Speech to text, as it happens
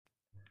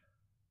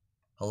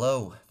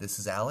Hello, this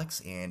is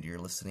Alex, and you're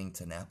listening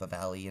to Napa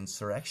Valley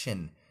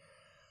Insurrection.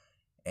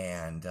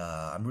 And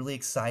I'm really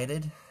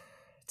excited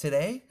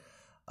today.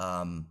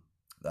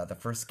 The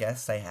first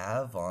guest I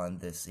have on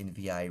this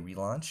NVI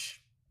relaunch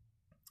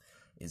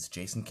is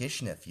Jason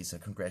Kishineff. He's a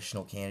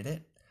congressional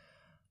candidate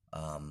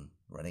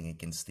running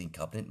against the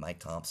incumbent, Mike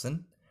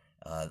Thompson.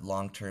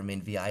 Long-term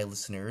NVI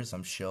listeners,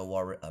 I'm sure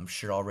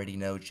already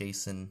know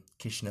Jason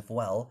Kishineff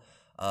well.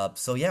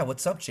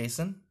 What's up,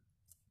 Jason?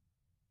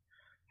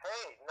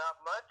 Hey, not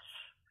much.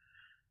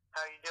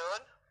 How you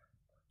doing?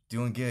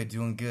 Doing good,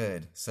 doing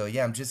good. So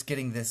yeah, I'm just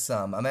getting this.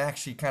 I'm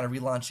actually kind of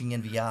relaunching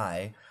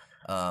NVI.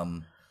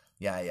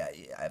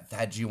 I've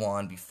had you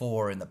on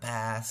before in the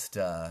past.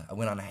 I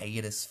went on a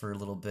hiatus for a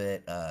little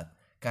bit.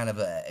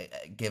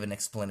 Gave an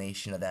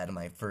explanation of that in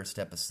my first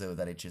episode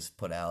that I just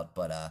put out.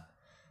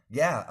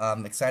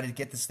 I'm excited to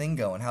get this thing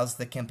going. How's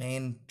the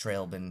campaign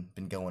trail been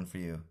going for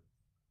you?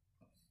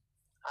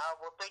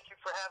 Well, thank you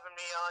for having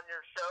me on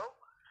your show,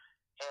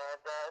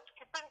 and it's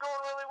been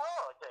going really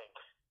well, I think.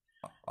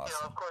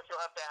 Awesome. Of course, you'll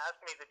have to ask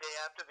me the day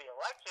after the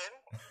election.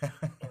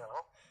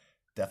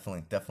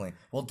 Definitely.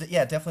 Well,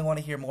 definitely want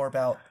to hear more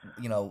about,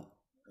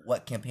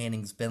 what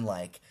campaigning's been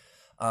like.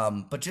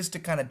 But just to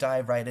kind of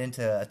dive right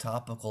into a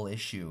topical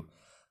issue,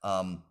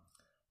 I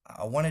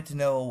wanted to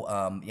know,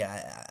 I'm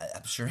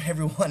sure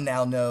everyone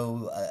now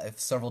know,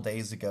 several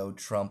days ago,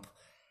 Trump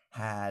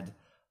had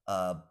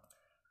Qasem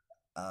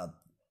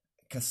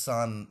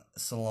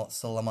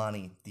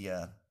Soleimani,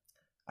 the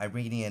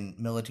Iranian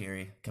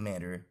military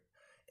commander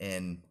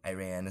in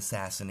Iran,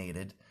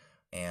 assassinated,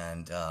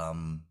 and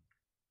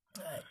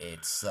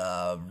it's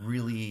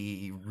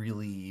really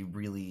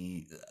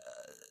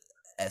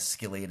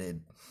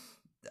escalated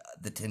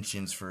the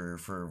tensions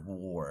for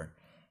war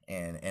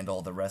and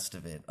all the rest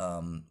of it.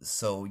 I'll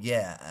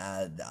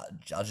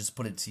just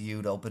put it to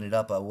you to open it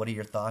up. What are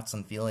your thoughts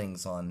and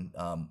feelings on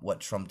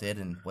what Trump did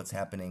and what's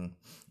happening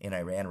in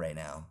Iran right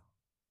now?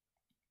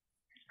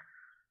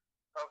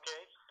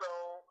 Okay, so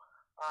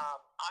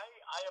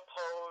I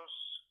oppose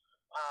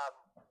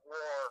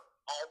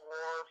all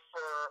war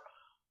for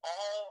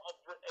all of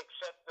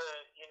except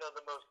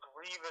the most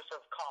grievous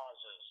of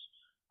causes.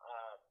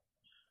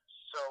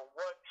 So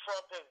what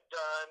Trump has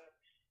done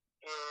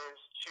is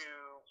to,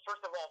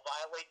 first of all,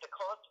 violate the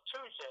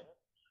Constitution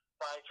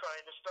by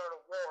trying to start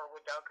a war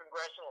without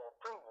congressional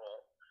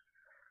approval.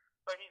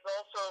 But he's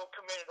also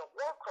committed a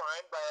war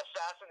crime by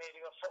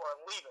assassinating a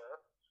foreign leader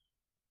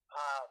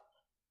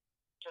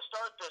to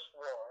start this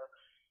war.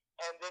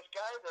 And this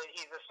guy that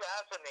he's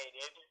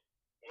assassinated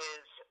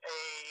is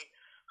a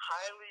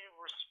highly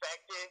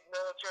respected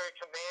military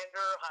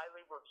commander,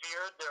 highly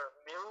revered. There are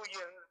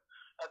millions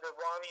of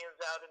Iranians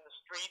out in the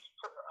streets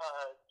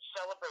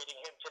celebrating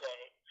him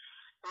today.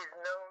 He's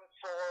known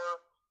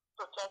for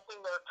protecting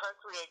their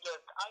country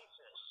against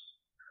ISIS.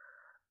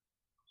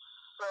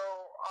 So,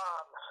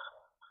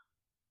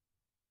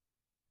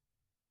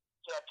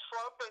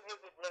 Trump and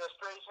his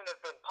administration have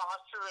been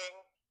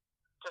posturing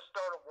to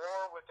start a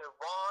war with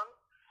Iran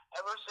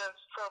ever since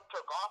Trump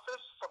took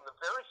office from the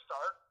very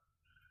start.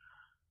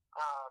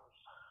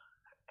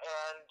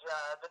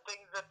 The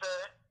things that the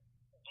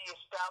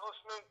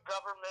establishment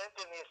government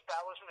and the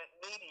establishment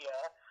media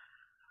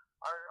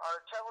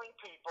are telling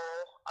people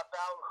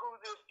about who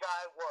this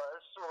guy was,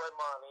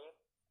 Soleimani,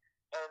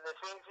 and the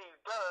things he's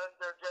done,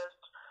 they're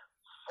just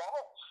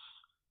false.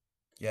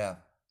 Yeah.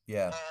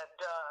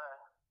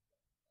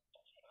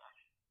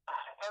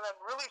 And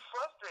I'm really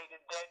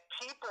frustrated that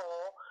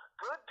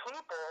good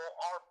people,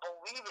 are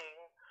believing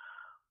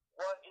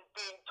what is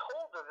being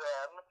told to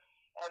them,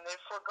 and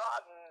they've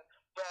forgotten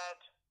that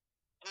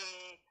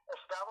the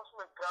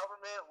establishment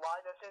government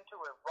lied us into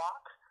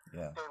Iraq.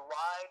 Yeah. They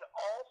lied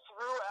all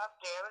through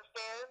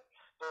Afghanistan.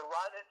 They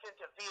lied us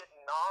into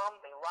Vietnam.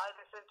 They lied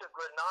us into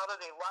Grenada.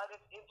 They lied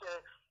us into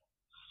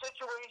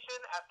situation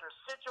after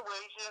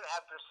situation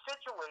after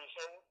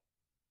situation.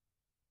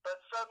 But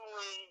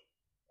suddenly,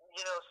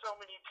 so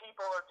many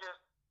people are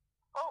just,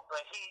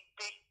 but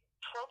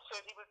Trump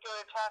said he was going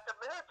to attack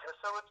America,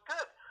 so it's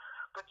good.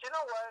 But you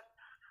know what?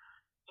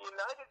 The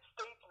United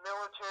States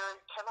military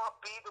cannot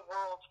be the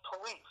world's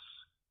police.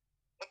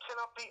 It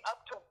cannot be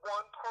up to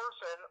one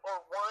person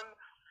or one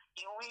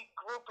elite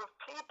group of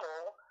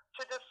people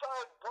to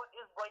decide what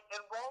is right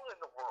and wrong in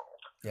the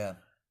world. Yeah.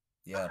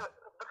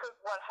 Because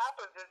what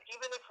happens is,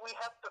 even if we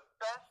have the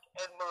best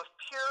and most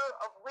pure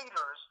of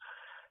leaders,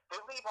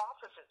 they leave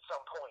office at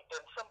some point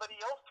and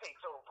somebody else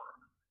takes over.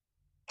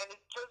 And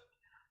it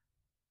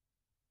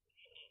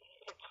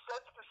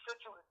sets the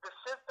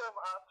system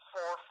up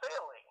for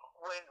failing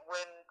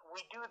when we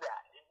do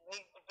that. It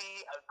needs to be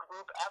a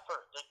group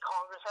effort.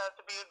 Congress has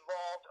to be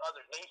involved.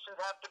 Other nations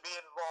have to be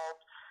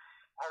involved.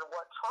 And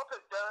what Trump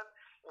has done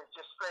is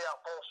just straight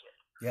out bullshit.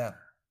 Yeah.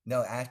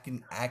 No,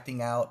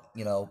 acting out,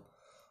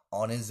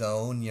 on his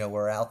own.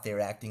 We're out there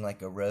acting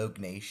like a rogue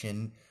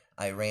nation.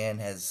 Iran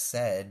has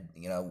said,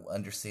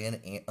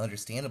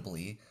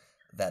 understandably,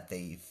 that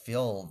they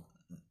feel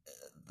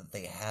that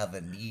they have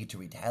a need to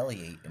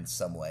retaliate in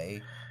some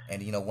way.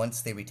 And,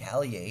 once they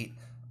retaliate,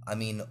 I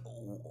mean,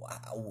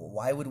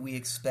 why would we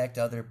expect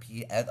other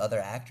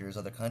actors,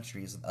 other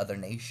countries, other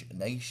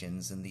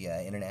nations in the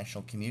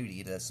international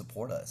community to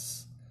support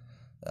us?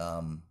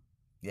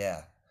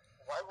 Yeah,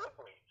 Why would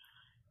we?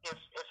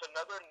 If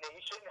another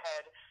nation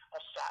had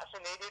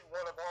assassinated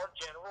one of our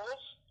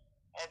generals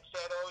and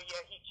said, "Oh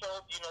yeah, he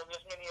killed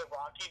this many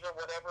Iraqis or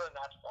whatever," and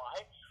that's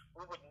why,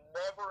 we would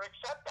never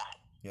accept that.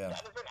 yeah,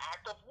 That is an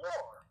act of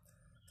war.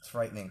 it's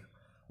frightening.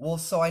 Well,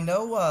 so I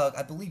know,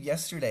 I believe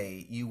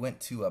yesterday you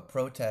went to a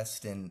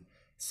protest in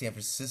San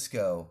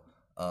Francisco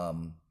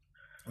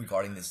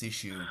regarding this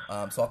issue.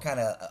 So I'll kind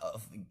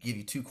of give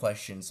you two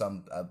questions.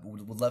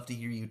 Would love to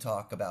hear you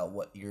talk about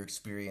what your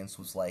experience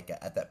was like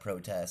at that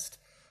protest.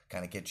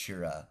 Kind of get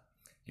your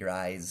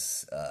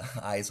eyes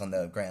on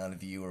the ground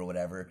view or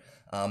whatever.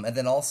 And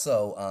then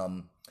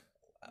also,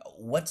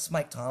 what's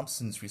Mike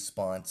Thompson's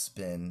response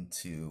been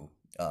to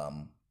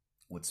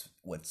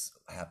what's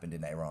happened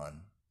in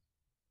Iran?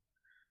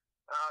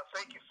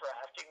 Thank you for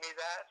asking me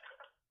that.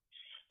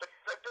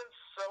 Because I've been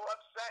so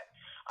upset.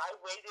 I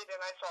waited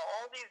and I saw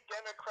all these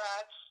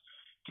Democrats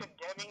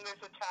condemning this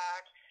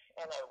attack,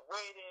 and I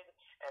waited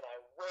and I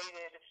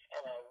waited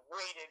and I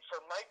waited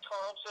for Mike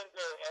Thompson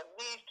to at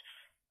least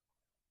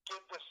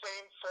give the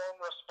same firm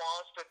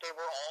response that they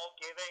were all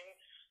giving.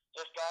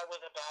 This guy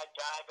was a bad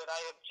guy, but I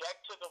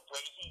object to the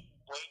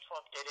way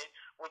Trump did it,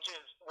 which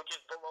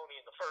is baloney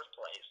in the first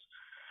place.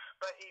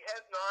 But he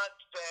has not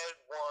said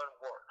one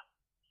word.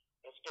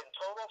 It's been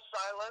total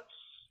silence.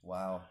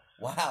 Wow.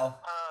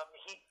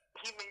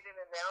 He made an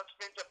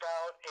announcement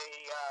about a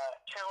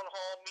town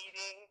hall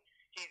meeting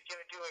he's going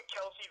to do in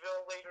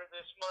Kelseyville later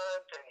this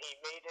month, and he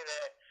made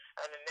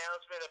an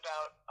announcement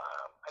about,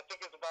 I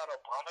think it's about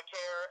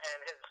Obamacare,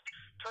 and has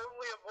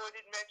totally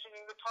avoided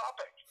mentioning the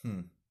topic.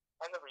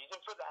 And the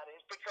reason for that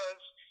is because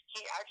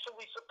he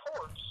actually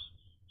supports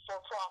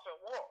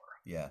for-profit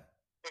war. Yeah.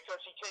 Because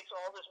he takes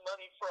all this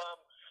money from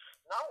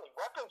not only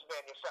weapons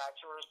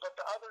manufacturers, but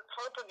the other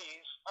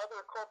companies,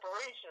 other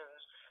corporations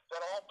that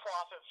all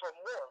profit from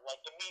war, like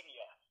the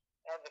media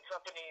and the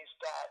companies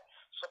that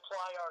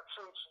supply our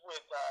troops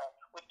with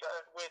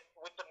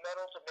the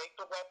metal to make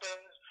the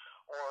weapons,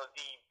 or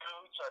the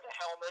boots, or the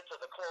helmets,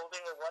 or the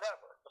clothing, or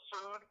whatever, the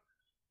food.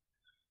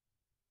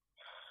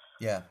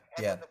 Yeah.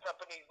 And then the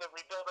companies that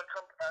rebuild a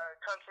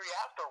country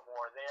after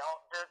war.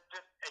 There's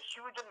just a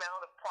huge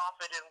amount of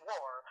profit in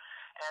war,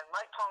 and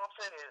Mike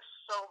Thompson is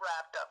so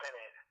wrapped up in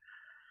it.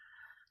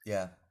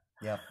 Yeah.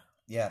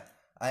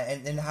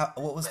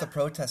 What was the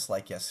protest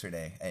like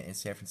yesterday in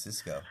San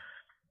Francisco?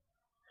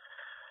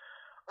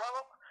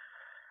 Well,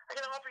 I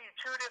can offer you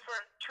two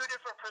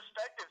different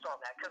perspectives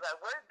on that, because I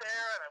went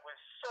there and I was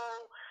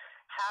so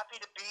happy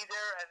to be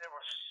there, and there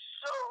were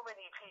so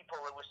many people.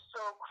 It was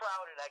so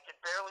crowded. I could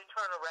barely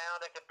turn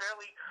around. I could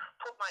barely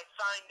put my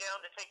sign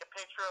down to take a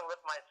picture and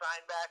lift my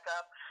sign back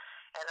up.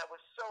 And I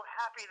was so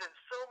happy that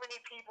so many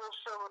people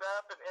showed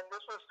up, and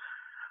this was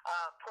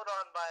put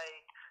on by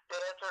the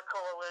Answer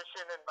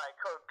Coalition and by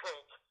Code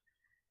Pink,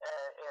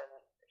 and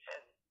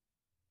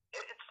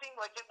it seemed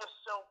like it was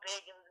so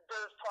big, and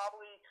there was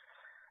probably,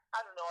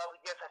 I don't know, I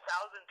would guess 1,000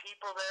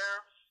 people there.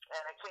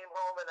 And I came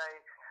home and I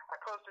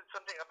posted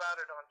something about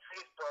it on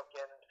Facebook,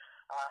 and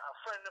a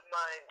friend of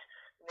mine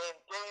named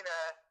Dana,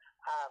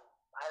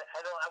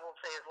 I won't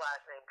say his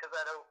last name because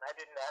I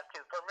didn't ask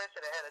his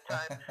permission ahead of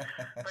time,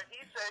 but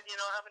he said,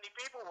 how many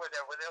people were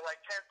there? Were there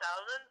like 10,000?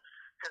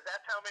 Because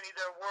that's how many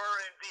there were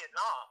in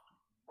Vietnam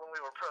when we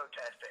were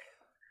protesting.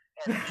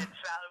 And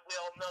we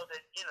all know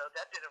that,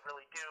 that didn't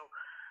really do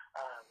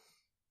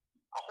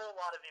a whole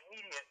lot of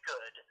immediate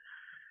good.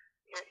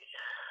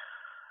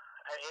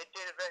 It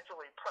did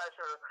eventually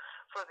pressure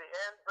for the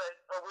end, but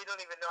we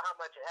don't even know how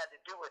much it had to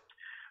do with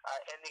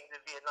ending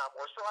the Vietnam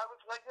War. So I was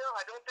like, no,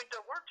 I don't think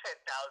there were 10,000,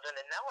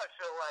 and now I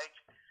feel like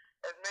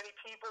as many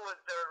people as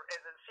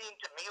it seemed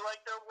to me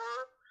like there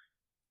were,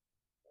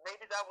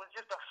 maybe that was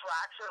just a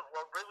fraction of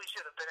what really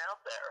should have been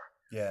out there.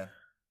 Yeah.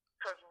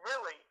 Because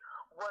really,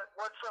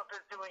 what Trump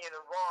is doing in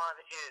Iran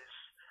is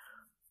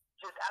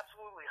just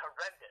absolutely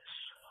horrendous.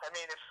 I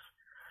mean, if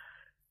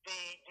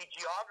the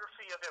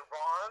geography of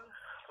Iran,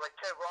 like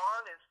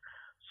Tehran, is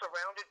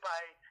surrounded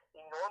by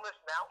enormous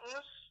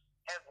mountains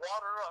and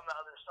water on the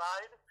other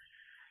side.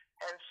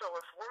 And so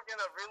if we're going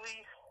to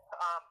really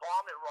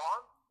bomb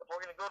Iran, if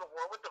we're going to go to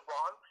war with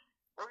Iran,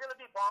 we're going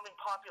to be bombing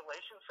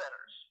population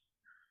centers.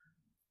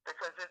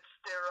 Because they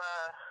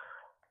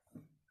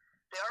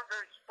are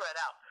very spread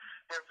out.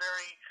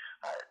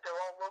 They're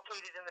all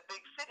located in the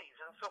big cities.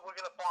 And so we're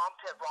going to bomb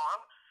Tehran,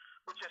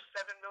 which is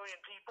 7 million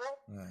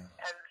people,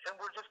 and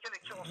we're just going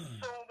to kill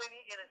so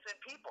many innocent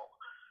people.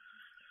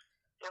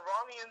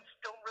 Iranians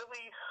don't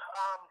really,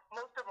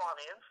 most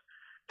Iranians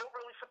don't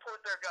really support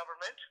their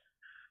government,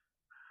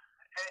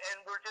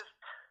 and we're just,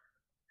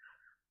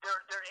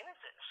 they're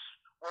innocents.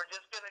 We're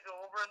just going to go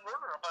over and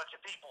murder a bunch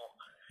of people.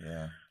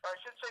 Yeah. Or I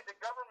should say the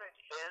government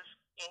is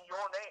in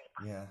your name.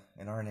 Yeah,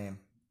 in our name.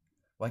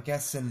 Well, I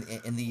guess in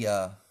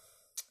the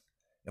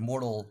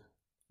immortal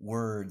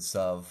words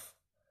of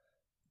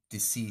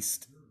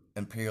deceased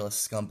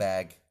imperialist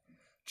scumbag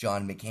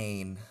John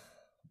McCain,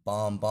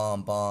 bomb,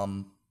 bomb,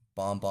 bomb,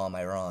 bomb, bomb,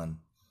 Iran.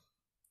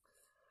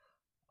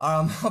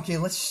 Okay,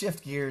 let's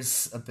shift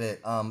gears a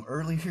bit.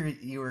 Earlier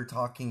you were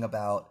talking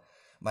about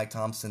Mike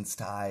Thompson's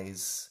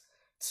ties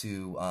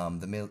to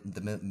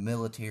the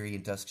military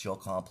industrial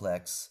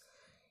complex.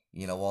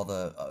 You know, all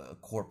the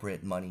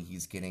corporate money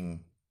he's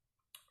getting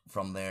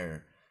from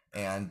there,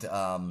 and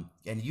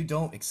you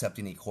don't accept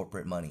any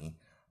corporate money.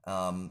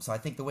 So I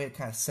think the way to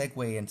kind of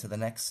segue into the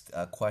next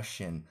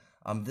question,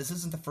 this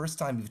isn't the first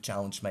time you've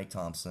challenged Mike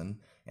Thompson,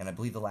 and I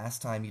believe the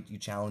last time you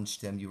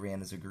challenged him, you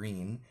ran as a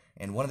Green,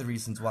 and one of the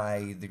reasons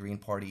why the Green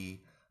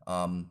Party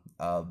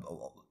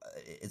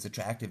is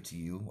attractive to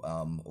you,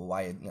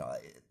 why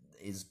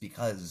is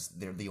because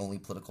they're the only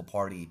political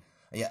party,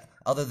 yeah,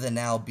 other than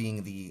now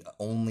being the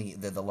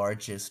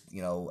largest,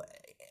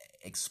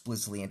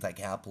 explicitly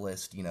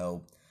anti-capitalist,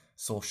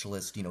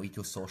 socialist,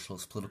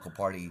 eco-socialist political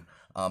party.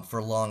 For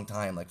a long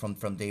time, like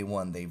from day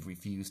one, they've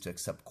refused to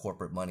accept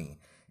corporate money,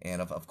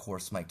 and of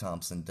course, Mike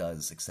Thompson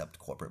does accept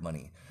corporate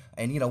money.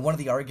 And one of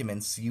the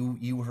arguments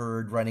you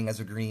heard running as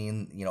a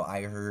Green,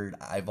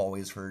 I've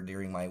always heard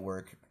during my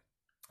work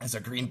as a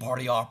Green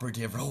Party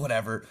operative or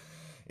whatever,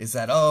 is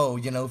that,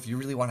 if you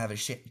really want to have a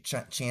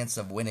chance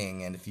of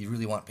winning, and if you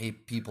really want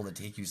people to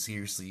take you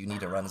seriously, you need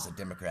to run as a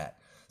Democrat.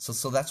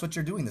 So that's what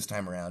you're doing this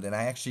time around, and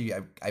I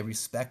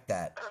respect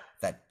that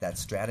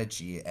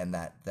strategy and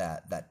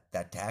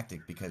that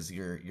tactic, because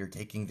you're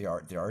taking the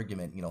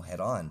argument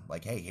head on,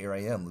 like, hey, here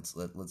I am,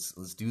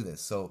 let's do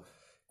this. So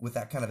with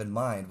that kind of in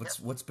mind,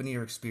 what's been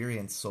your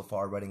experience so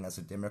far running as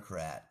a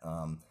Democrat?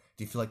 Do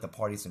you feel like the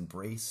party's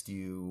embraced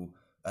you?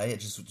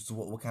 Just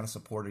what kind of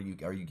support are you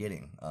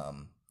getting?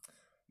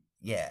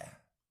 Yeah.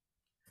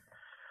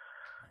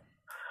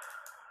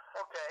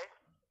 Okay.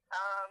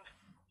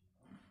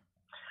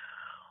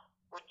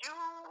 Well, you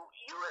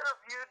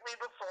interviewed me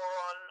before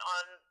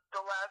on the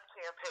last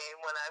campaign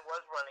when I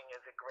was running as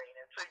a Green,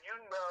 and so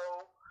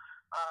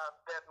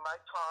that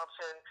Mike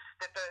Thompson,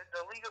 that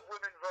the League of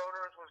Women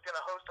Voters was going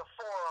to host a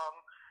forum.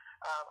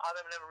 I'm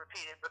going to never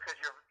repeat it because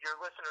your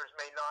listeners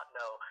may not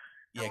know.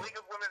 The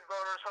League of Women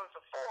Voters hosts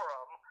a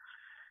forum,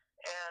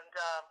 and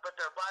but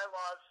their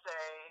bylaws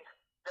say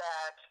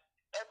that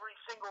every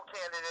single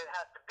candidate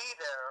has to be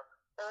there,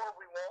 or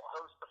we won't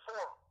host the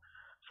forum.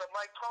 So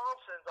Mike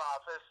Thompson's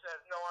office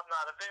says, no, I'm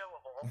not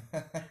available,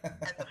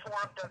 and the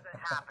forum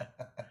doesn't happen.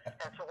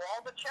 And so all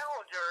the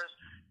challengers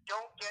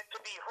don't get to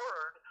be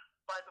heard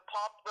by the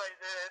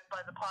population,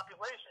 by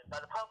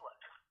the public.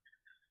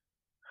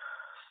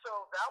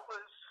 So that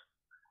was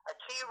a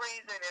key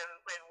reason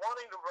in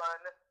wanting to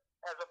run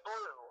as a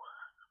blue,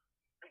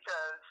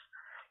 because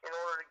in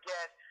order to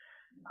get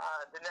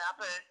the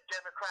Napa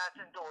Democrats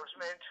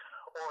endorsement,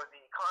 or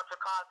the Contra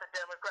Costa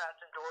Democrats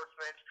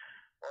endorsement,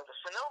 or the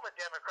Sonoma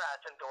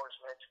Democrats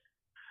endorsement,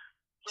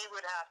 he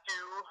would have to,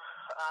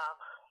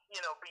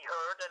 be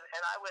heard,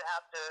 and I would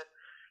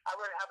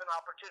have an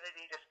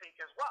opportunity to speak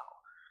as well.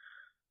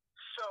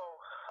 So,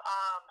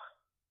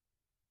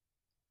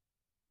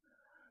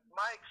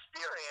 my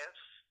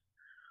experience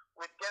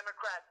with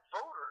Democrat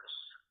voters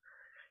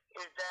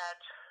is that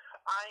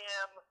I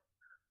am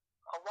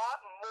a lot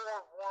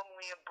more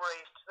warmly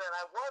embraced than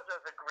I was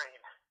as a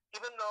Green,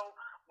 even though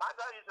my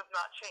values have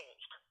not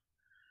changed.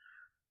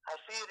 I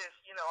see it as,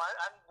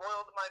 I'm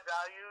loyal to my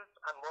values.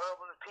 I'm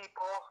loyal to the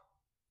people.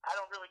 I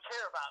don't really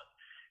care about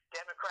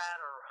Democrat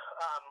or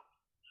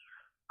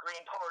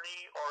Green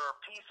Party or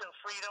peace and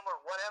freedom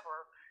or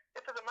whatever.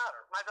 It doesn't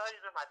matter. My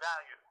values are my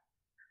values.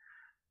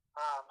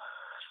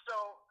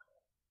 So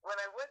when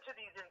I went to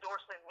these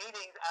endorsement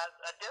meetings as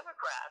a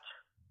Democrat,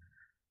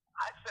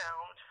 I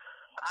found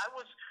I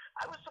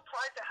was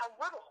surprised at how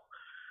little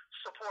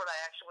support I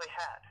actually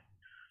had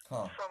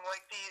from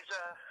like these.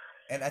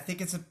 And I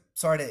think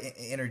sorry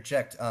to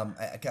interject.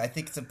 I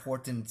think it's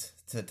important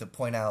to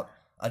point out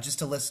just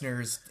to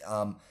listeners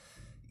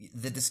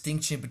the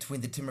distinction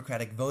between the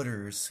Democratic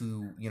voters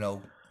who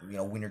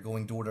when you're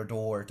going door to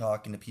door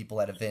talking to people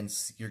at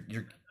events,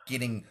 you're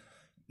getting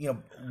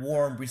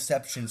warm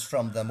receptions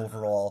from them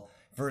overall,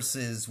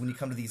 versus when you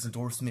come to these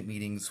endorsement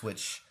meetings,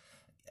 which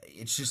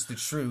it's just the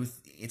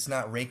truth. It's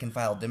not rank and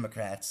file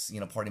Democrats,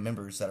 party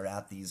members that are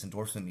at these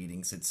endorsement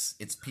meetings.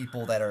 It's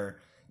people that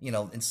are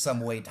in some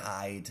way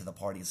tied to the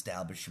party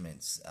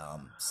establishments.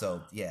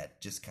 So yeah,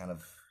 just kind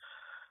of,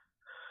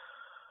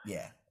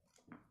 yeah.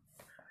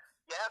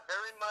 Yeah,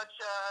 very much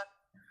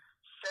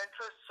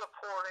centrist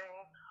supporting.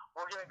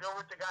 We're going to go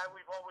with the guy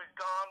we've always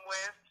gone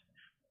with.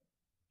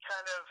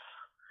 Kind of,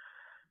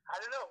 I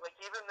don't know, like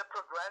even the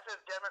progressive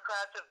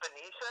Democrats of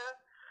Benicia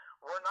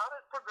were not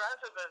as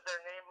progressive as their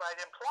name might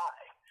imply.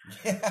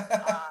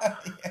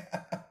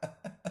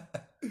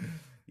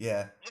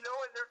 Yeah. And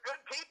they're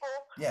good people.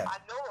 Yeah. I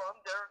know them.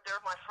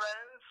 They're my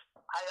friends.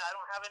 I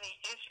don't have any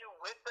issue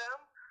with them.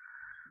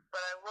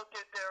 But I look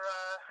at their,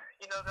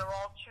 they're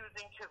all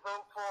choosing to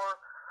vote for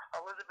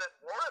Elizabeth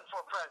Warren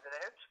for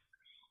president.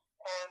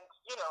 And,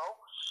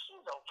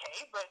 she's okay,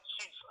 but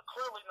she's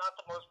clearly not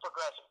the most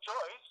progressive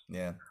choice.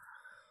 Yeah.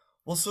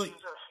 Well, so... She's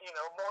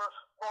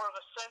more of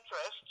a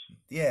centrist.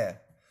 Yeah.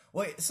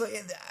 Wait, so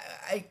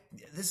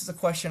this is a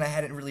question I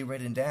hadn't really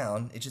written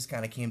down. It just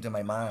kind of came to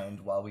my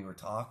mind while we were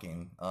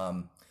talking.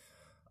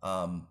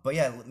 But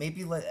yeah,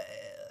 maybe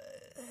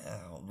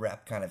I'll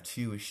wrap kind of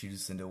two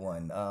issues into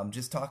one.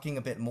 Just talking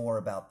a bit more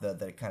about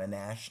the kind of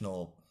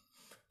national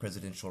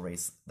presidential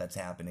race that's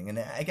happening, and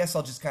I guess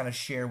I'll just kind of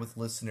share with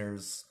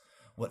listeners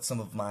what some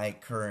of my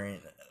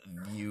current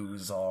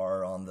views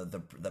are on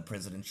the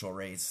presidential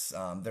race.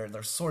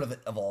 They're sort of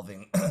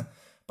evolving,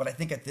 but I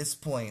think at this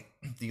point,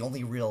 the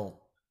only real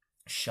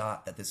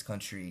shot that this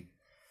country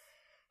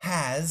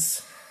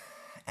has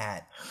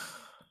at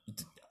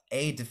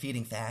A,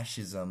 defeating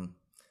fascism,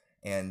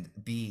 and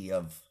B,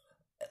 of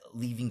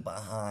leaving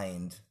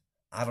behind,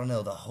 I don't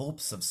know, the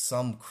hopes of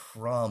some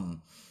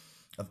crumb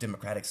of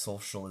democratic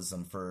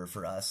socialism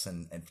for us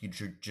and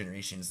future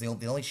generations. The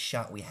only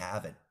shot we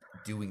have at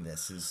doing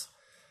this is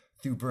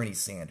through Bernie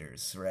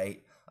Sanders,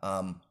 right?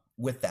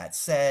 With that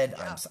said,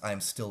 Yeah. I'm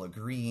still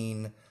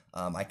agreeing.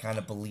 I kind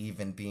of believe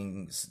in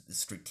being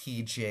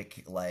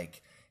strategic,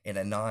 like in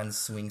a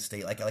non-swing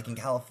state, like in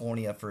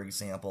California, for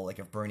example. Like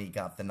if Bernie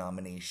got the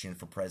nomination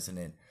for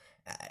president,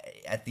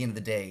 at the end of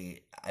the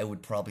day, I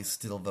would probably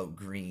still vote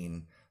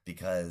green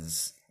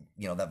because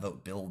that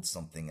vote builds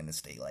something in a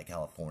state like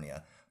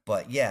California.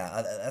 But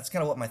yeah, that's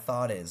kind of what my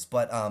thought is.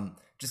 But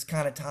just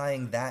kind of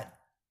tying that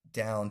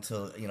down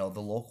to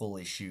the local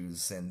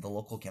issues and the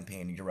local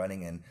campaign you're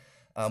running in.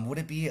 Would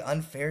it be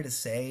unfair to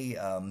say,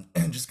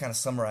 just kind of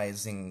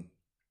summarizing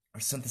or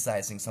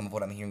synthesizing some of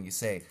what I'm hearing you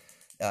say,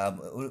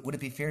 would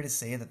it be fair to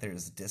say that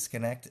there's a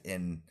disconnect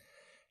in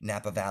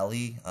Napa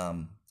Valley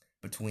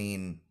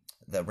between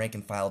the rank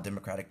and file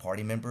Democratic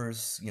Party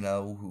members,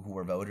 who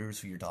are voters,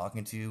 who you're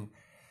talking to,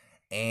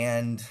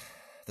 and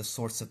the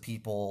sorts of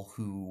people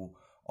who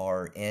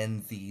are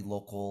in the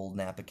local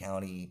Napa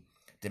County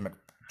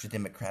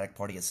Democratic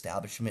Party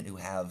establishment who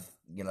have,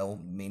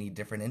 many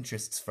different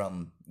interests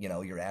from,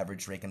 your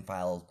average rank and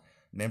file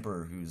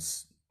member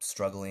who's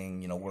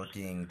struggling,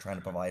 working, trying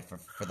to provide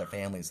for their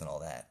families and all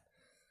that?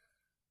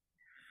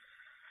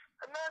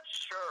 I'm not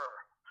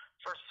sure.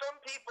 For some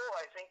people,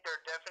 I think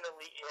there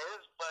definitely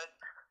is, but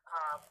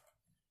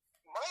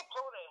my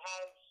opponent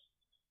has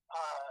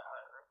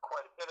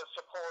quite a bit of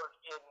support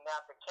in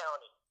Napa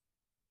County.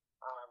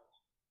 I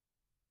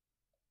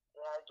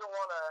don't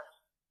want to.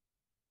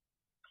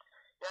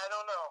 I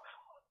don't know.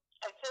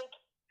 I think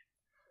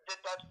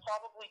that's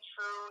probably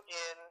true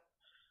in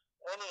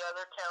any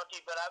other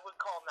county, but I would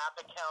call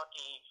Napa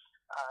County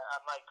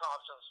Mike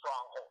Thompson's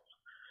stronghold.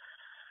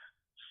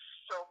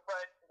 So,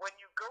 but when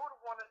you go to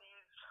one of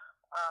these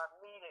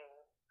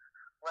meetings,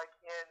 like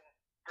in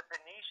the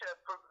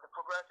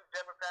Progressive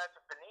Democrats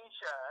of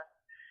Benicia,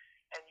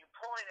 and you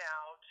point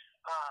out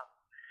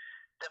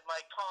that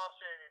Mike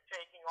Thompson is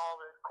taking all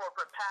this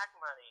corporate PAC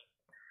money,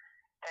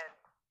 and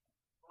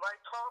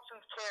Mike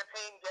Thompson's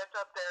campaign gets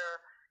up there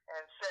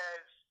and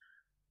says,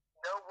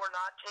 no, we're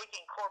not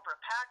taking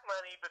corporate PAC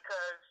money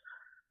because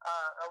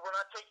we're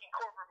not taking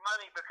corporate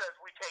money because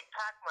we take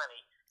PAC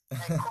money.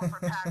 And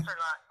corporate PACs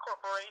are not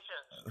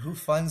corporations. Who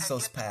funds and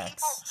those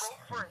PACs? People vote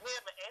for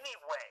him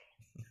anyway.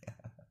 Yeah.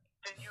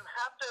 Then you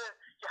have to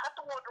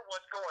wonder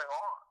what's going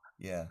on.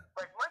 Yeah.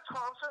 Like Mike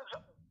Thompson's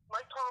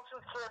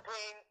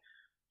campaign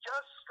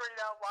just straight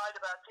out lied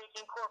about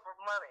taking corporate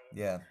money.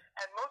 Yeah.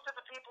 And most of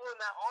the people in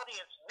that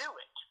audience knew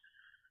it,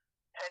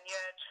 and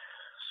yet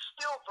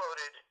still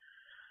voted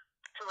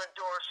to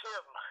endorse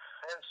him.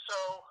 And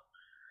so,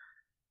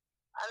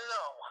 I don't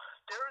know.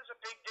 There is a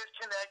big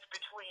disconnect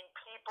between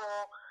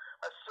people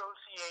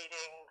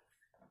associating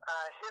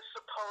his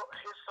support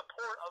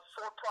of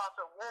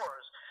for-profit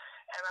wars,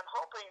 and I'm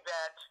hoping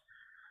that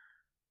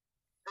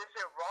this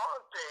Iran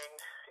thing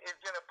is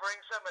going to bring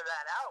some of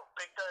that out,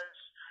 because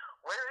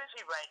where is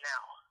he right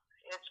now?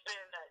 It's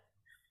been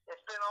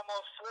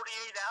almost 48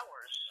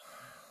 hours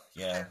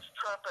since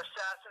Trump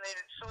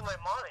assassinated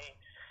Soleimani,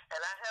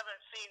 and I haven't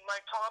seen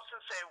Mike Thompson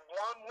say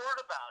one word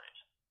about it.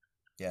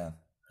 Yeah.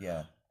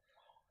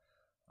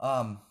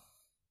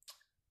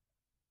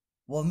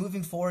 Well,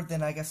 moving forward,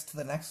 then I guess to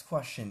the next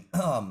question.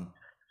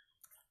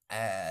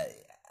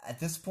 At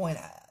this point,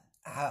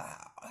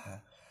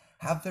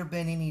 have there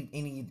been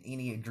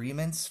any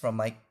agreements from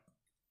Mike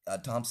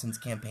Thompson's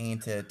campaign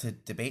to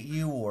debate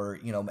you, or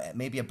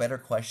maybe a better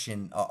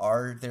question: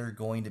 are there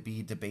going to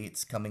be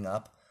debates coming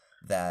up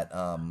that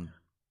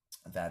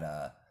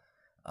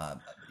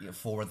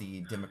for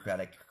the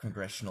Democratic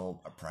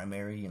Congressional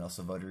primary,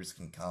 so voters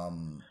can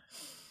come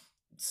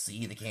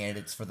see the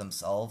candidates for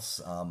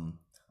themselves,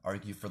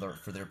 argue for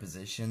their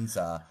positions.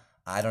 I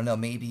don't know,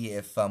 maybe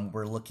if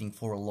we're looking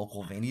for a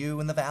local venue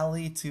in the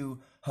Valley to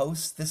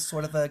host this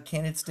sort of a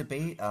candidates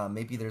debate,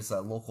 maybe there's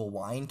a local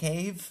wine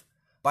cave.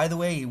 By the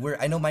way,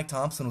 I know Mike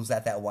Thompson was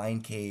at that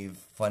wine cave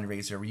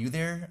fundraiser. Were you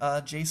there,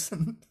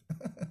 Jason?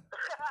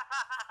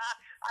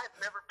 I've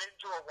never been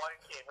to a wine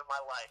cave in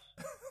my life.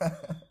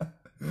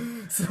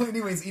 So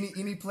anyways,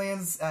 any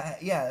plans,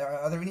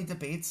 are there any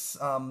debates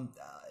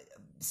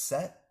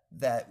set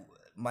that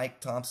Mike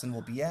Thompson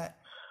will be at?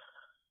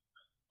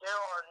 There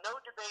are no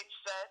debates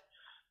set.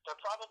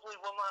 There probably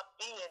will not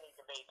be any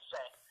debate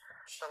set.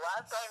 The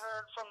last I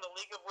heard from the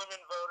League of Women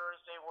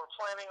Voters, they were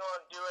planning on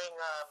doing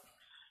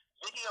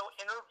video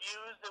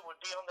interviews that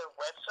would be on their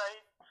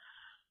website,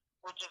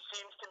 which it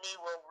seems to me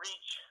will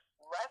reach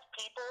less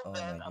people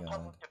than a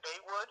public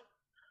debate would.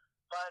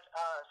 But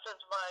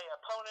since my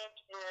opponent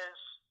is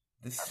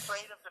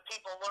afraid of the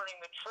people learning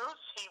the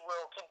truth, he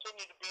will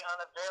continue to be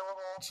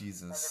unavailable.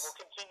 Jesus. And they will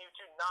continue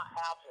to not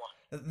have one.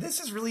 This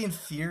is really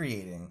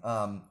infuriating.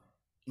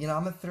 You know,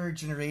 I'm a third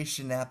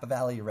generation Napa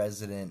Valley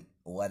resident,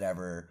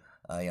 whatever.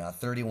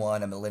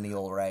 31, a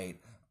millennial, right?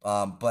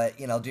 But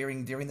you know,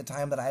 during the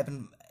time that I've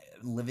been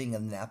living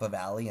in Napa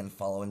Valley and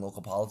following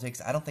local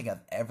politics, I don't think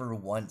I've ever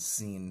once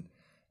seen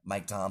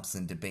Mike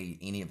Thompson debate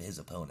any of his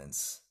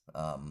opponents.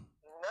 No.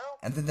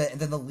 And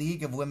then the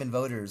League of Women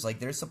Voters, like,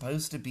 they're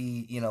supposed to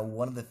be, you know,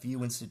 one of the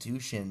few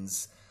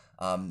institutions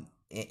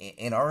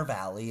in our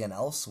valley and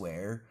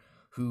elsewhere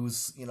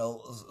whose, you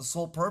know,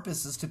 sole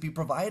purpose is to be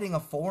providing a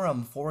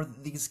forum for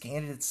these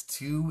candidates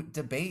to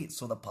debate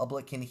so the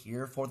public can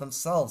hear for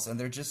themselves. And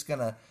they're just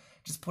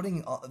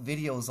putting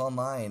videos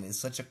online is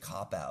such a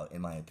cop-out,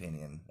 in my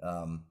opinion.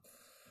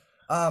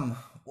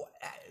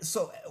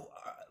 So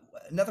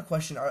another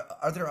question: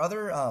 are there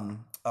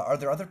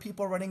other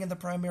people running in the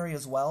primary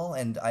as well?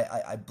 And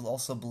I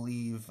also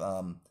believe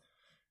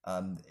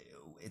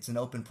it's an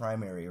open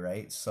primary,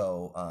 right?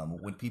 So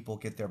when people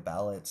get their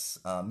ballots,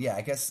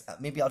 I guess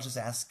maybe I'll just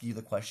ask you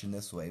the question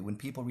this way: when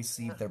people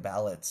receive their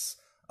ballots,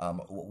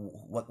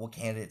 what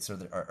candidates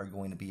are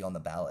going to be on the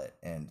ballot?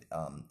 And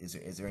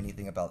is there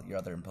anything about your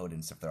other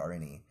opponents, if there are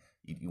any,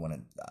 you want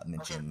to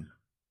mention?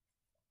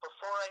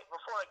 Okay.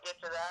 Before I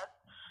get to that,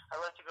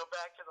 I'd like to go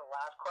back to the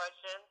last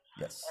question.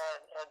 Yes.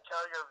 And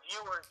tell your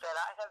viewers that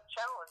I have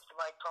challenged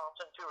Mike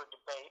Thompson to a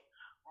debate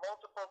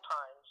multiple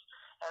times,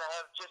 and I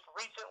have just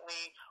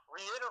recently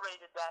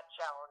reiterated that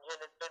challenge, and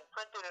it's been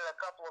printed in a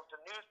couple of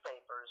the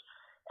newspapers,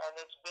 and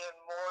it's been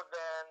more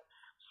than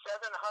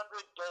 700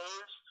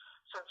 days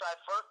since I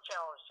first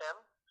challenged him,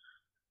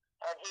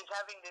 and he's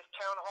having this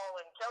town hall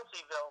in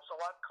Kelseyville, so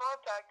I've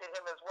contacted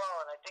him as well,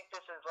 and I think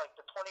this is like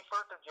the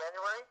 21st of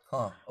January.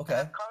 Huh,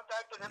 okay. I've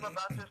contacted him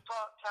about this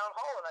town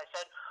hall, and I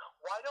said,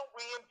 why don't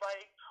we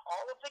invite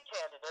all of the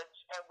candidates,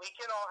 and we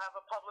can all have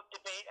a public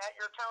debate at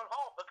your town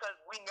hall, because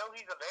we know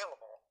he's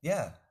available.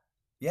 Yeah.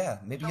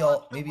 Maybe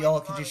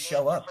y'all could just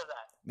show up.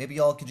 Maybe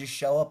y'all could just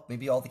show up.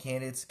 Maybe all the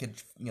candidates could,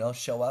 you know,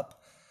 show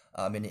up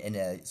in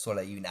a sort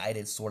of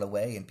united sort of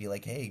way and be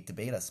like, hey,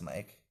 debate us,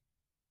 Mike.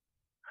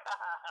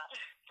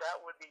 That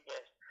would be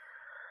good.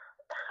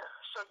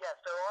 So, yes,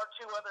 there are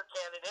two other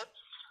candidates.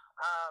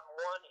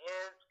 One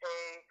is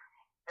a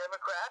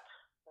Democrat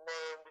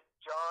named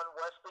John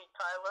Wesley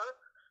Tyler,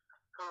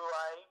 who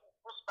I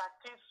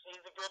respect.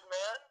 He's a good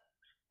man.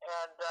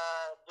 And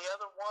the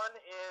other one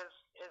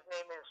his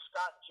name is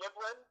Scott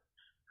Giblin,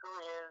 who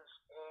is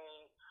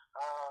a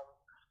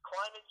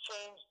climate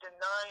change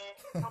denying,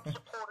 Trump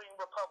supporting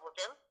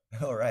Republican.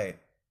 All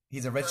right.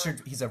 He's a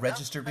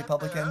registered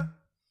Republican?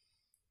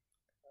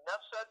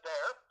 Enough said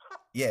there.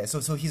 Yeah,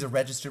 so he's a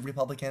registered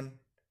Republican?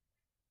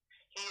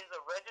 He is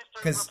a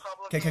registered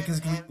Republican.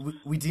 Because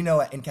we do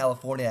know in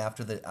California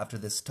after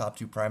this top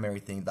two primary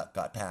thing that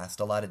got passed,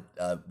 a lot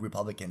of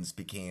Republicans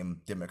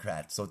became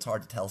Democrats, so it's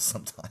hard to tell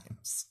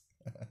sometimes.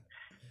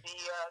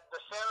 The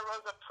Santa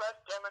Rosa Press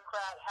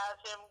Democrat has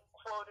him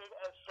quoted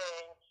as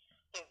saying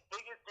his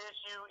biggest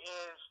issue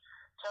is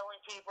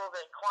telling people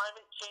that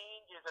climate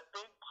change is a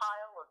big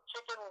pile of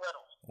Chicken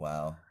Little.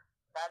 Wow.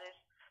 That is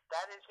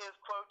his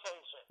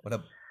quotation. What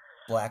a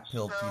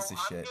black-pilled piece of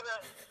shit.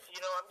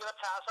 I'm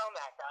gonna pass on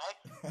that guy.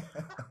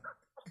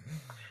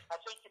 I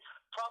think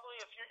probably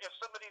if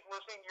somebody's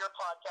listening to your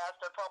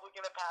podcast, they're probably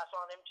gonna pass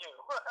on him too.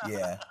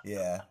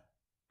 Yeah.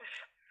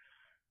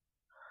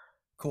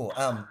 Cool.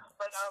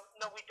 But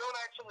no, we don't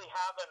actually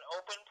have an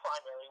open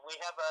primary. We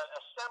have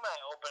a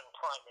semi-open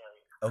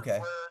primary. Okay.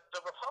 Where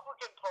the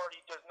Republican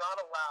Party does not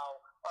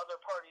allow other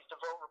parties to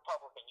vote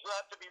Republican. You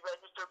have to be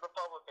registered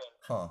Republican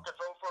to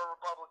vote for a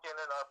Republican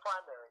in our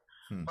primary.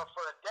 But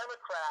for a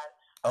Democrat,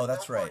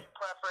 that's right.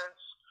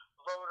 Preference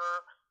voter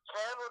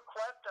can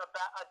request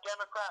a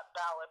Democrat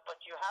ballot, but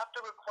you have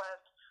to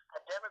request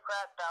a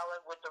Democrat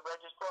ballot with the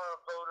Registrar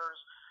of Voters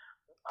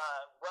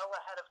well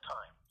ahead of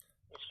time.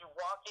 If you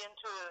walk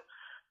into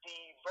the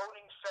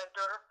voting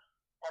center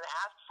and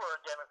ask for a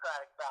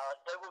Democratic ballot,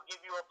 they will give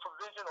you a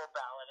provisional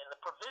ballot, and the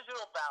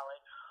provisional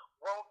ballot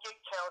won't get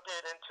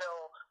counted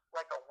until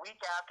like a week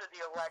after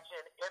the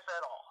election, if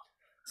at all.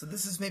 So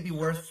this is maybe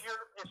worth...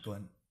 Go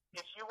ahead.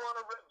 If you want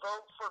to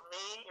vote for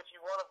me, if you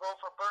want to vote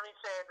for Bernie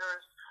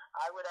Sanders,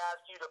 I would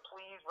ask you to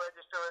please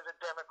register as a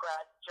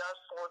Democrat just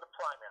for the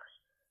primary.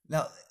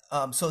 Now,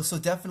 so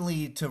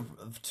definitely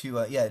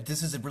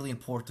this is really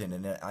important,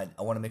 and I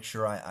want to make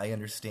sure I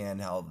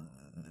understand how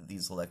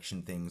these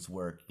election things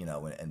work,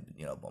 and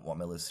want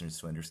my listeners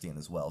to understand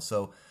as well.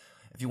 So,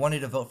 if you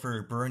wanted to vote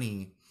for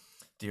Bernie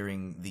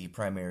during the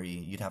primary,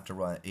 you'd have to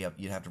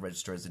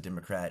register as a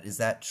Democrat. Is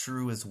that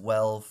true as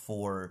well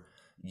for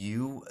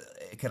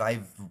could I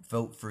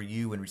vote for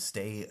you and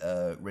stay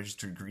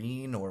registered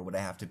green, or would I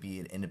have to be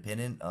an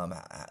independent?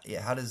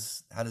 Yeah, how do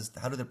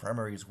the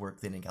primaries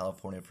work then in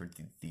California for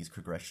these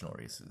congressional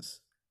races?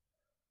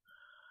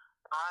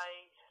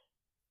 I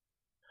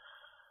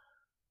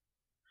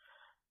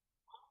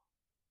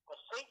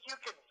I think you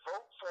can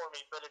vote for me,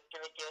 but it's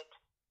gonna get.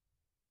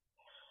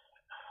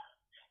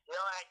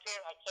 I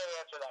can't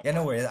answer that Yeah,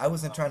 no question. worries. I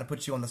wasn't trying to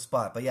put you on the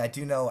spot, but yeah, I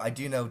do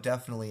know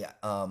definitely.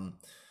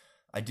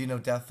 I do know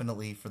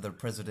definitely for the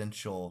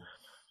presidential.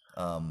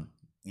 Um,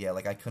 yeah,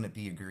 like I couldn't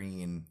be a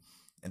green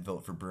and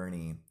vote for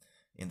Bernie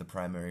in the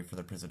primary for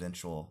the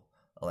presidential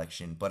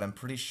election, but I'm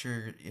pretty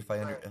sure Right.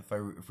 if I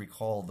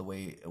recall the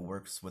way it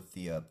works with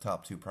the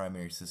top two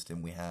primary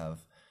system we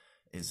have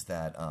is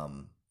that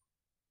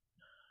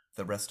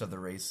the rest of the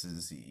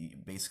races,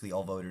 basically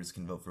all voters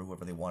can vote for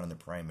whoever they want in the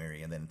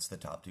primary, and then it's the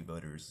top two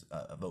vote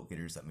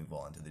getters that move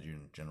on to the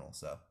general.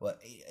 So, but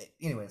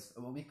anyways,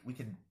 well, we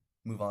could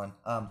move on.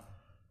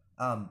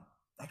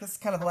 I guess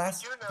kind of the And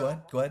last. Go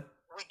ahead. Go ahead.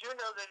 we do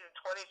know that in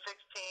 2016,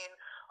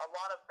 a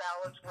lot of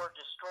ballots were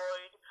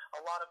destroyed.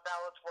 A lot of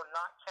ballots were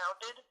not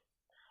counted.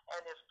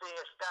 And if the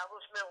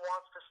establishment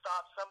wants to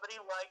stop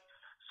somebody like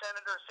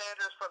Senator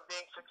Sanders from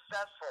being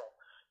successful,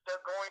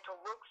 they're going to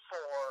look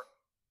for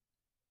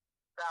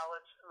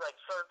ballots, like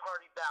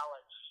third-party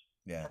ballots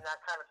Yeah. and that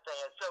kind of thing.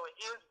 And so it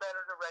is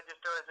better to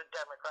register as a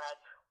Democrat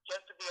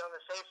just to be on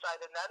the safe side,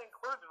 and that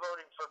includes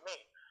voting for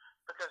me.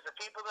 Because the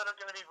people that are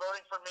going to be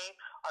voting for me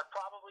are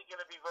probably going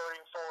to be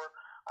voting for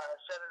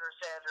Senator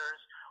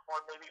Sanders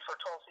or maybe for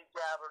Tulsi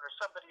Gabbard or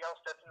somebody else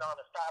that's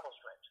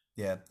non-establishment.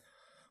 Yeah.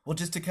 Well,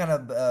 just to kind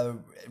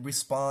of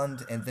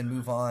respond and then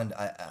move on,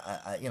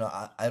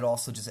 I'd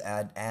also just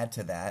add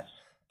to that.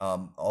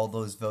 All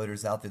those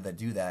voters out there that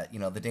do that,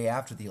 the day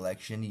after the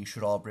election, you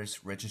should all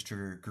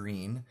register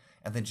green.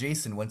 And then,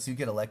 Jason, once you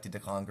get elected to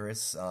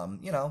Congress,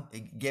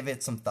 give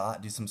it some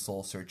thought, do some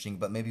soul searching.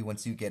 But maybe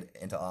once you get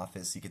into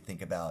office, you could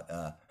think about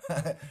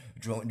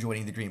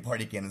joining the Green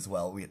Party again as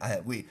well.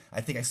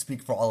 I think I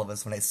speak for all of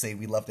us when I say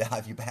we'd love to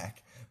have you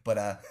back.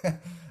 But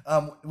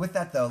with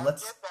that though, I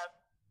let's. get that.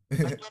 I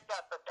get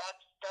that, but that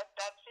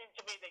seems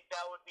to me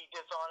that would be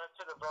dishonest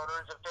to the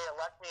voters. If they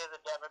elect me as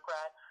a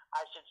Democrat,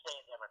 I should stay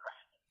a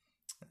Democrat.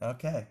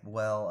 Okay,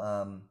 well,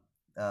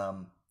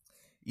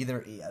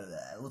 either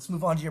let's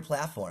move on to your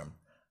platform.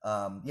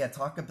 Yeah,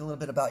 talk a little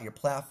bit about your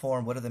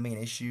platform. What are the main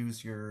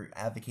issues you're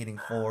advocating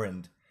for,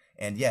 and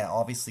yeah,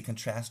 obviously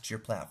contrast your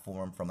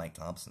platform from Mike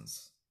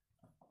Thompson's.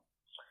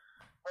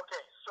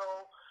 Okay, so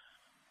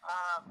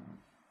um,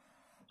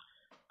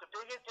 the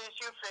biggest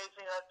issue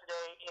facing us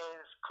today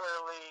is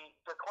clearly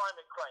the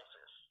climate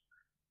crisis.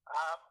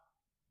 Um,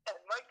 and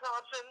Mike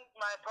Thompson,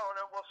 my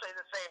opponent, will say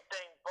the same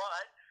thing,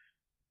 but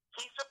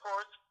he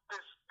supports the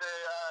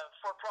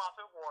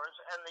for-profit wars,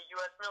 and the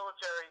U.S.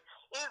 military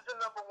is the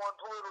number one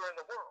polluter in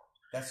the world.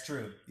 That's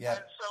true. Yeah.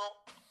 And so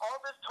all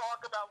this talk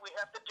about we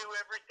have to do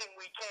everything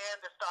we can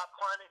to stop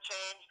climate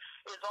change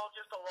is all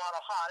just a lot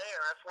of hot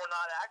air if we're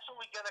not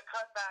actually going to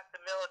cut back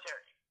the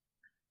military.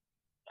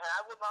 And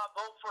I would not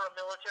vote for a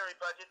military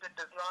budget that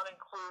does not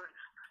include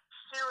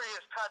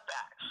serious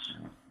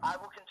cutbacks. I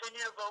will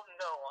continue to vote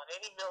no on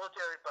any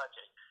military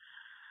budget.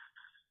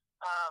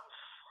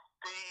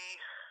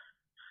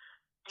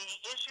 The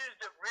issues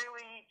that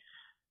really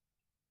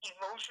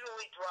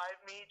emotionally drive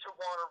me to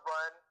want to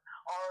run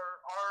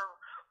are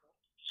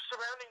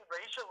surrounding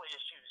racial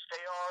issues.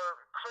 They are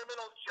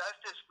criminal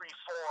justice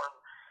reform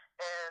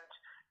and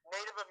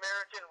Native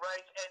American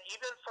rights, and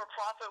even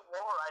for-profit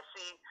war I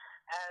see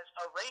as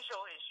a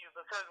racial issue,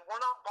 because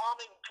we're not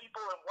bombing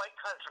people in white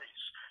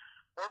countries.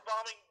 We're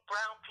bombing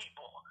brown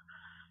people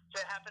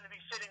that happen to be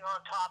sitting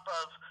on top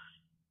of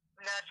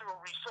natural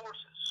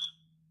resources.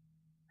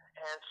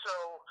 And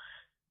so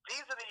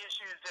these are the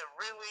issues that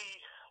really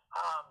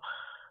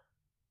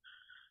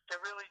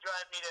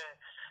drive me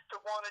to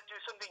want to do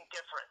something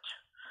different.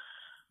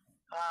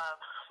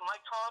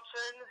 Mike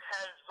Thompson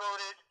has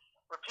voted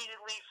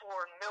repeatedly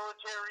for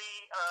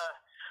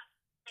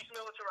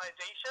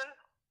militarization,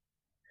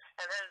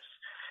 and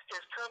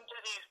has come to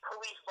these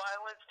police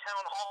violence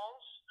town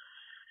halls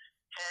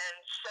and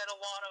said a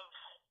lot of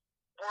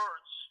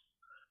words,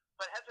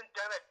 but hasn't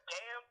done a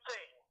damn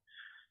thing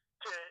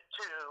to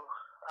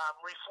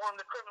reform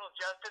the criminal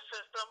justice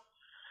system,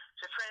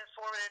 to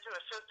transform it into a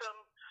system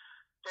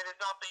that is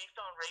not based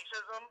on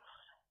racism.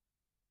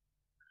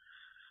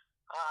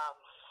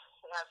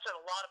 I've said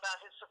a lot about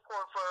his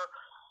support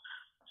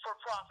for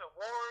profit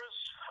wars.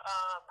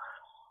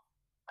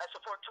 I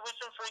support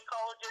tuition-free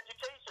college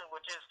education,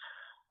 which is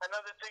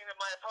another thing that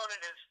my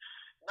opponent is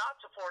not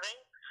supporting,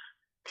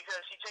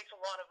 because he takes a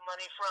lot of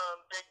money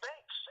from big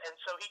banks, and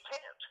so he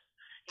can't.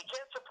 He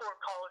can't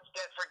support college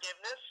debt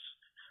forgiveness,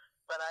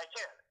 but I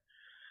can.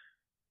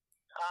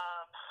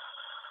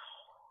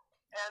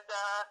 And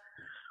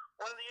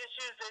one of the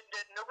issues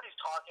that nobody's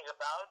talking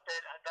about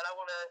that I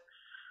want to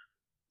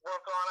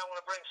work on, I want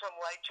to bring some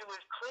light to,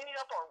 is cleaning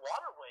up our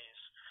waterways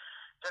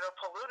that are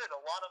polluted.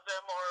 A lot of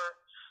them are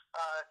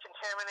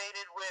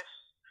contaminated with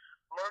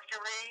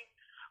mercury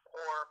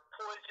or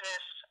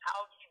poisonous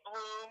algae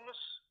blooms,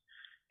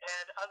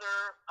 and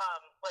other,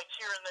 like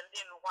here in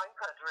wine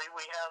country,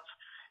 we have,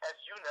 as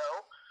you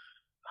know,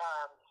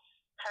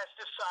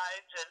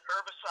 pesticides and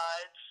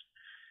herbicides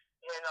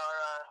in our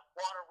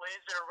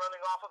waterways that are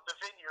running off of the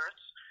vineyards.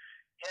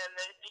 And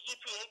the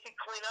EPA can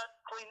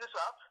clean this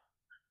up,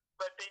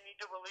 but they need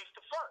to release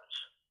the funds.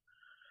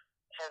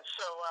 And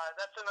so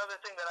that's another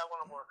thing that I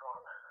want to work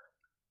on.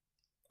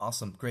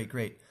 Awesome. Great.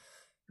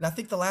 And I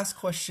think the last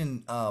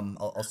question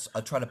I'll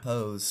try to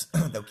pose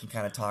that we can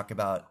kind of talk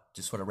about,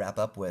 just sort of wrap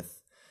up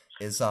with,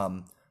 is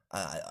I'd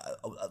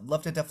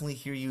love to definitely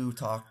hear you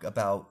talk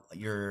about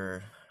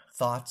your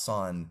thoughts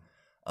on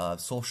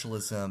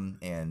socialism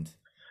and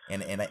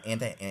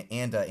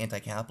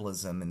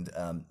anti-capitalism, and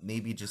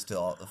maybe just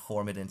to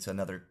form it into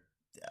another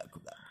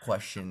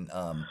question.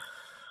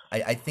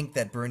 I think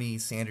that Bernie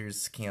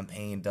Sanders'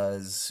 campaign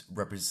does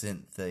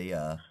represent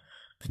the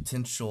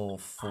potential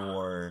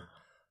for,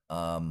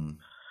 and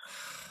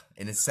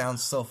it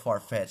sounds so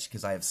far-fetched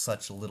because I have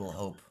such little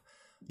hope,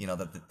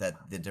 that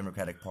the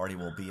Democratic Party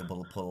will be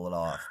able to pull it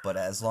off. But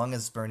as long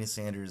as Bernie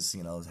Sanders,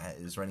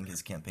 is running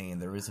his campaign,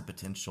 there is a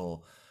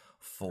potential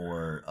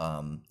for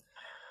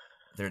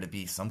there to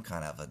be some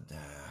kind of a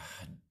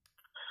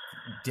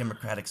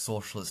democratic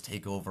socialist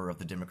takeover of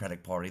the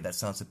Democratic Party. That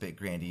sounds a bit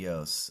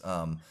grandiose.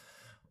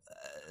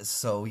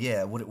 So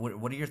yeah,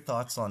 what are your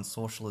thoughts on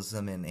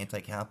socialism and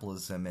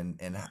anti-capitalism,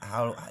 and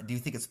how do you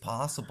think it's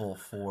possible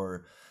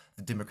for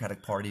the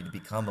Democratic Party to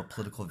become a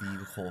political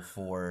vehicle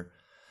for,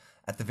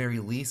 at the very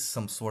least,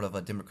 some sort of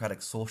a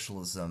democratic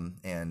socialism?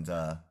 And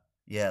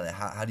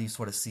how do you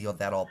sort of see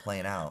that all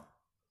playing out?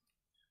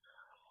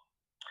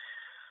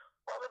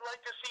 Well, I would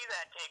like to see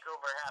that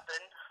takeover happen.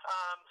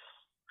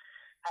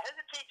 I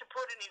hesitate to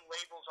put any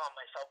labels on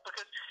myself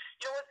because,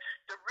 you know what,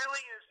 there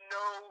really is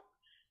no.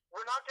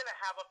 We're not going to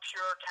have a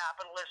pure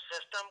capitalist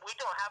system. We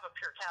don't have a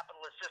pure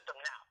capitalist system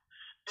now.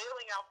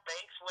 Bailing out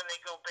banks when they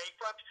go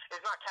bankrupt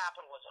is not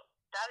capitalism.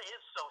 That is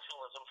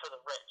socialism for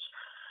the rich.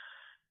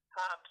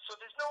 So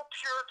there's no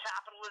pure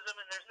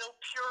capitalism and there's no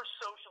pure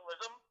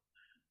socialism.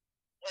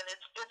 And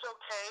it's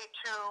okay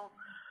to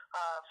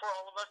for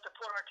all of us to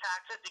put our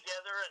taxes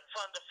together and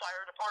fund a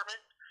fire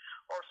department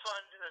or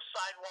fund the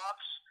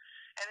sidewalks.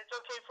 And it's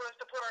okay for us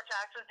to put our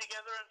taxes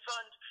together and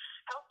fund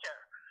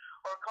healthcare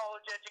or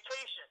college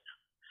education.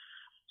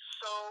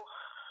 So,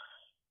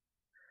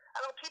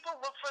 I know people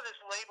look for this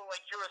label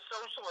like you're a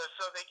socialist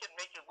so they can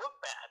make you look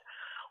bad,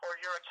 or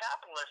you're a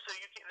capitalist so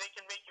they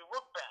can make you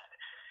look bad.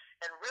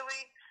 And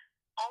really,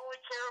 all I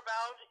care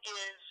about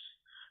is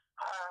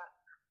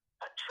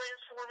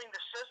transforming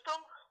the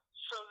system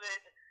so that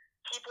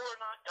people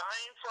are not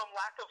dying from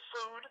lack of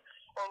food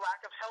or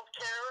lack of health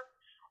care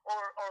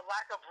or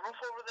lack of roof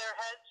over their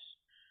heads.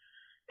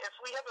 If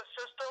we have a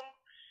system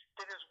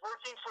that is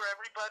working for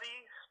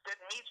everybody, that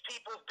meets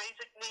people's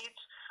basic needs,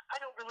 I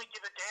don't really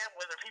give a damn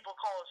whether people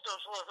call it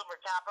socialism or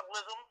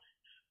capitalism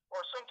or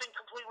something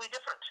completely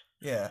different.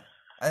 Yeah,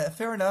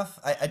 fair enough.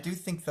 I do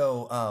think,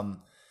 though,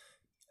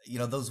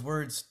 those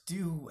words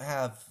do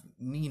have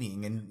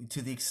meaning, and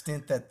to the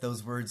extent that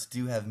those words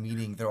do have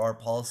meaning, there are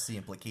policy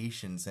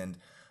implications. And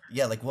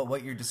yeah, like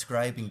what you're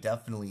describing,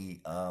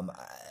 definitely,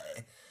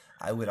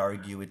 I would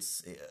argue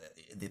it's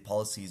the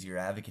policies you're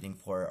advocating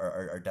for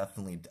are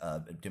definitely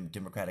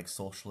democratic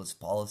socialist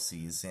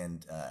policies,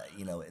 and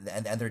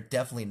and they're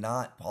definitely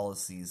not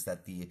policies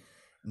that the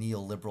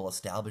neoliberal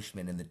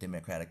establishment in the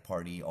Democratic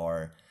Party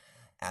are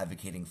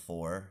advocating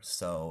for.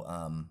 So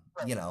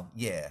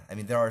yeah, I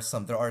mean there are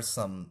some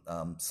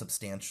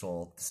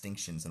substantial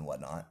distinctions and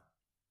whatnot.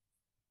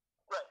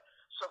 Right.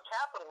 So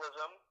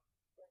capitalism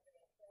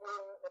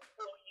will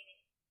employ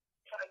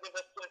kind of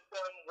a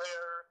system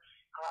where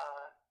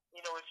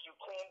if you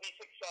can be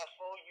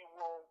successful, you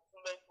will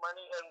make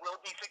money and will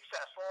be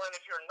successful. And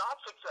if you're not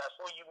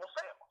successful, you will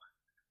fail.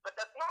 But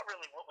that's not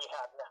really what we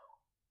have now.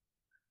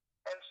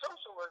 And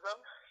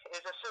socialism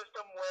is a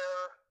system where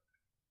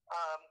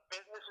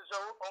business is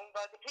owned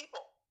by the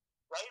people,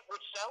 right?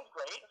 Which sounds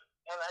great,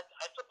 and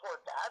I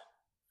support that.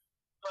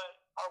 But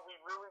are we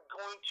really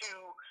going to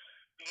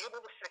be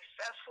able to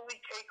successfully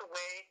take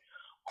away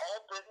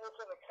all business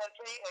in the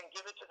country and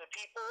give it to the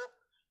people?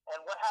 And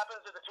what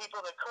happens to the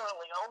people that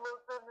currently own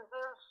those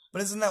businesses?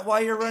 But isn't that why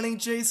you're running,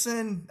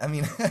 Jason? I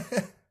mean,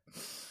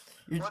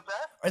 what's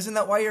that? Isn't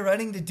that why you're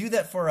running, to do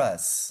that for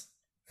us?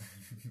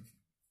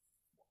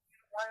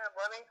 Why I'm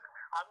running?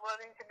 I'm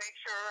running to make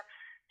sure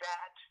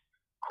that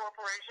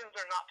corporations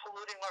are not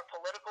polluting our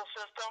political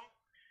system,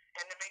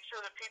 and to make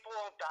sure that people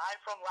won't die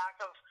from lack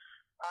of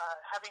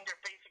having their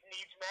basic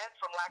needs met,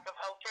 from lack of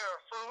health care or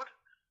food.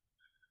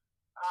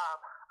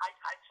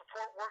 I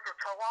support worker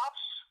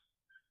co-ops,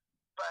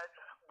 but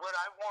would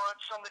I want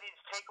somebody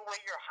to take away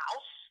your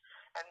house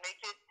and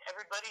make it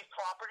everybody's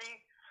property?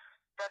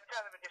 That's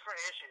kind of a different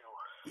issue.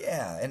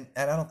 Yeah, and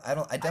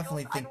I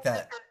definitely think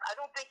that I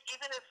don't think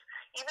even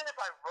if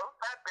I wrote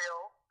that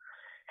bill,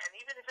 and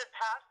even if it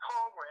passed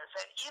Congress,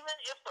 and even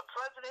if the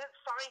president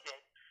signed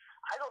it,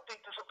 I don't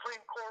think the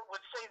Supreme Court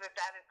would say that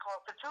that is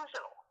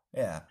constitutional.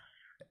 Yeah,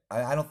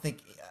 I don't think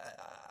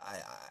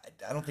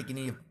I don't think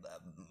any of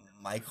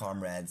my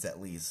comrades, at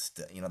least,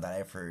 that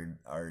I've heard,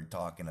 are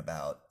talking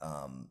about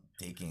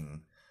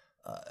taking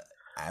uh,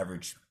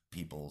 average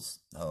people's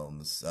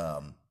homes.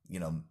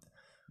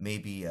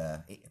 Maybe.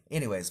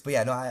 Anyways, but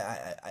yeah, no,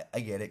 I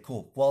get it.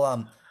 Cool.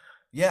 Well,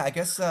 yeah, I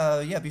guess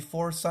yeah.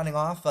 Before signing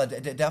off,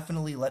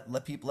 definitely let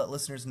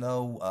listeners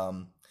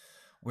know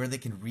where they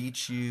can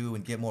reach you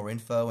and get more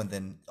info, and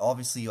then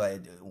obviously I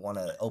want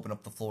to open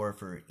up the floor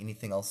for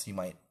anything else you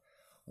might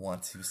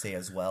want to say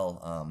as well.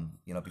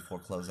 Before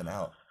closing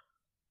out.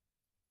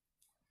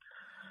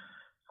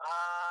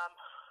 Um,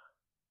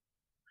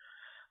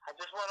 I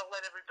just want to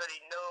let everybody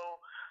know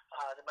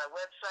that my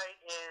website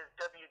is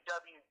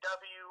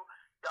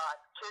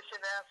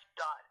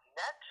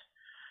www.kishineff.net.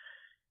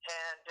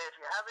 And if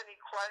you have any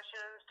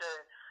questions,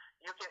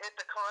 you can hit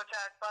the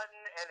contact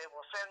button and it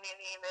will send me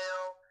an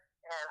email.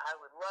 And I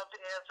would love to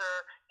answer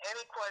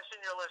any question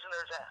your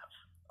listeners have.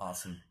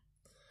 Awesome.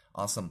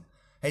 Awesome.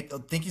 Hey,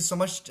 thank you so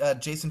much,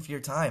 Jason, for your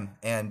time,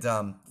 and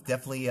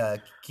definitely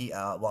keep.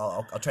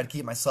 Well, I'll try to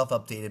keep myself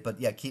updated,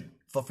 but yeah,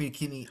 feel free to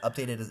keep me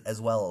updated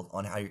as well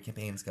on how your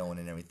campaign's going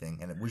and everything.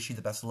 And I wish you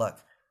the best of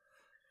luck.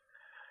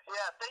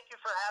 Yeah, thank you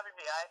for having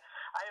me.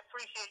 I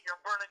appreciate your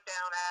burn it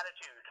down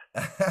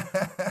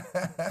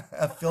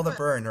attitude. Feel the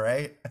burn,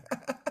 right?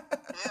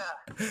 Yeah.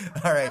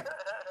 All right,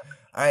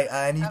 all right.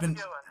 And you've Have a been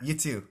good one. you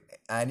too,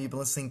 and you've been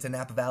listening to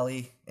Napa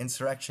Valley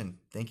Insurrection.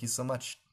 Thank you so much.